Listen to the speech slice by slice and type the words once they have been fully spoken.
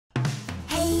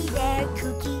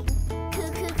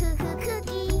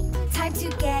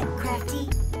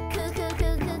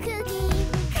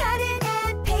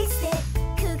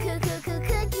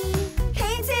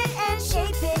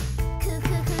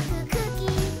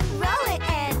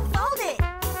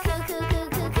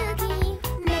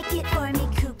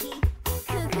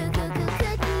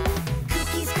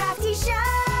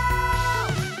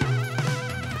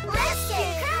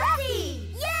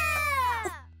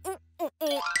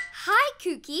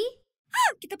Kooki.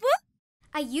 Kita po?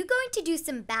 Are you going to do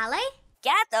some ballet?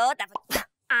 Gato, dapat.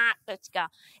 Let's go.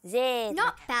 Z.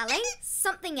 Not ballet,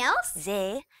 something else?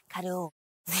 Z. Karo.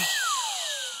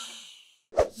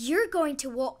 You're going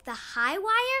to walk the high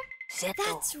wire? Zeto.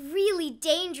 That's really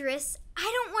dangerous. I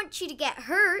don't want you to get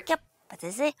hurt. Yep. But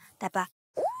Z. Dapat.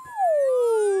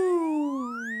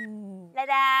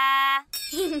 Lada.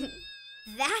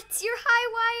 That's your high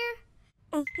wire?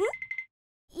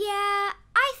 Yeah,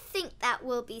 I think that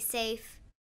will be safe.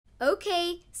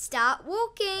 Okay, start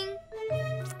walking.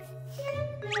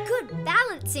 Good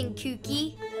balancing,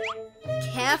 Kooki.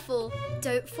 Careful,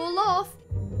 don't fall off.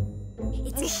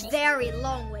 It's a very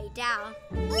long way down.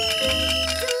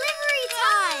 Delivery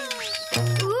time!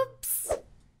 Oops.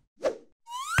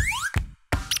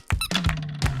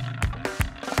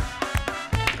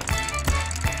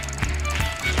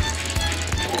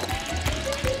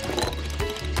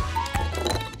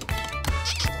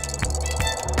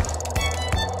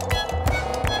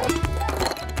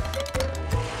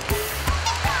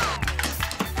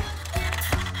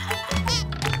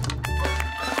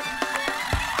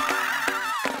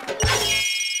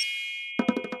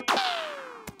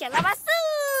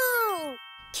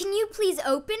 Can you please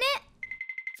open it?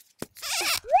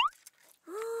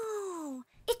 Oh.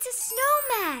 It's a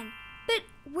snowman. But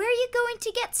where are you going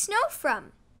to get snow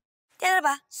from?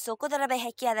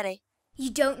 You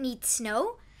don't need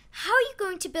snow? How are you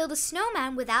going to build a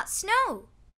snowman without snow?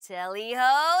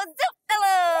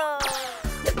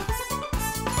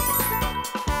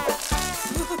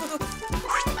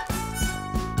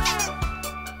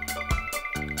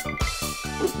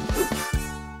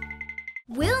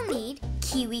 We'll need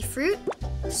kiwi fruit,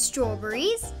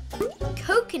 strawberries,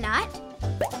 coconut,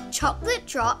 chocolate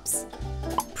drops,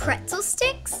 pretzel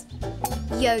sticks,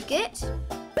 yogurt,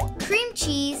 cream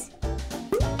cheese,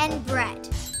 and bread.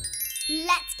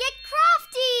 Let's get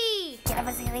crafty!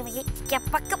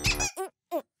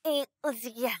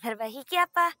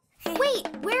 Wait,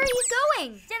 where are you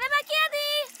going?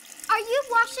 Are you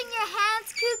washing your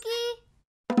hands, Kooki?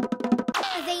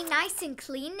 Are they nice and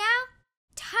clean now?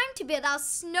 Time to build our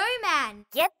snowman.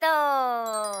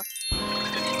 Ghetto.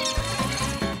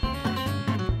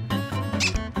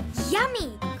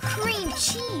 Yummy cream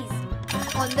cheese.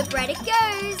 On the bread it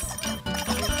goes.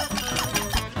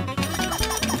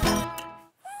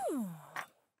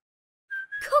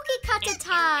 Cookie cutter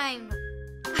time.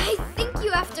 I think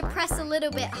you have to press a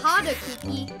little bit harder,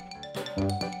 Kooki.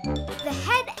 The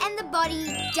head and the body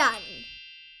done.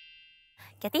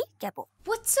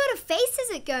 What sort of face is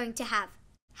it going to have?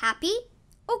 Happy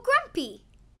or grumpy?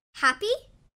 Happy?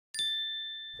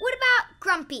 What about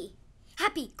grumpy?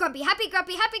 Happy, grumpy, happy,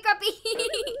 grumpy, happy, grumpy.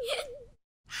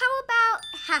 How about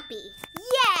happy?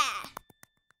 Yeah!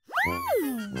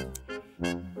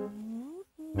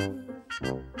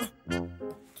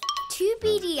 Two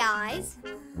beady eyes.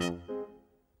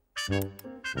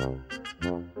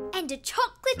 And a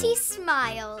chocolatey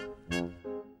smile.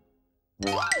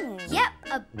 Yep,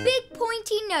 a big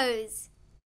pointy nose.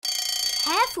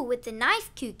 Careful with the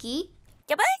knife, Kooki.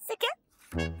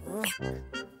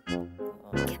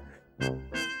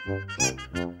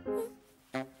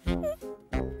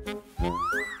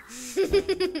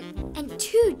 And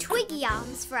two twiggy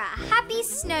arms for our happy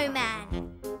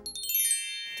snowman.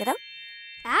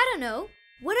 I don't know.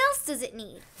 What else does it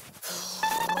need?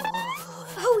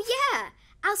 Oh, yeah.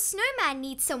 Our snowman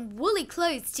needs some woolly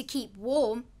clothes to keep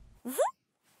warm.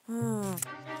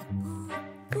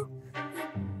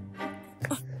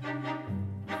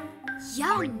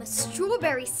 Yum, a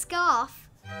strawberry scarf.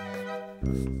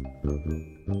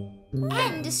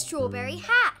 And a strawberry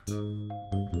hat.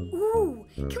 Ooh,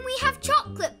 can we have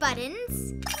chocolate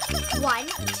buttons? 1,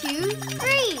 2,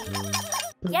 3.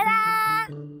 Yada!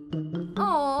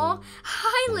 Aw,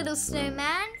 hi, little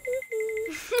snowman.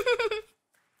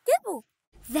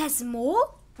 There's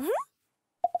more?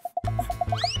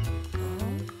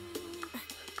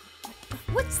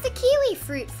 What's the kiwi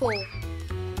fruit for?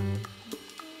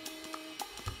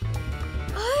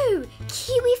 Oh,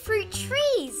 kiwi fruit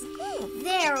trees.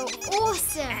 They're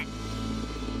awesome.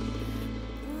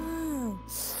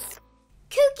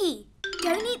 Kooki,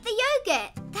 don't eat the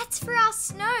yogurt. That's for our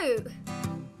snow.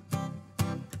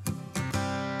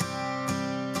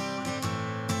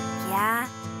 Yeah,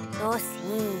 go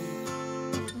see.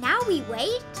 Now we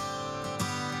wait.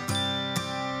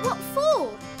 What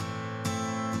for?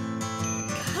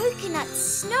 Coconut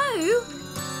snow?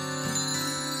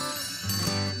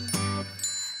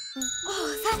 Oh,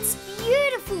 that's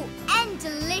beautiful and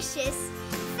delicious.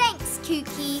 Thanks,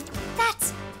 Kooki.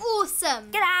 That's awesome.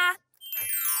 G'da!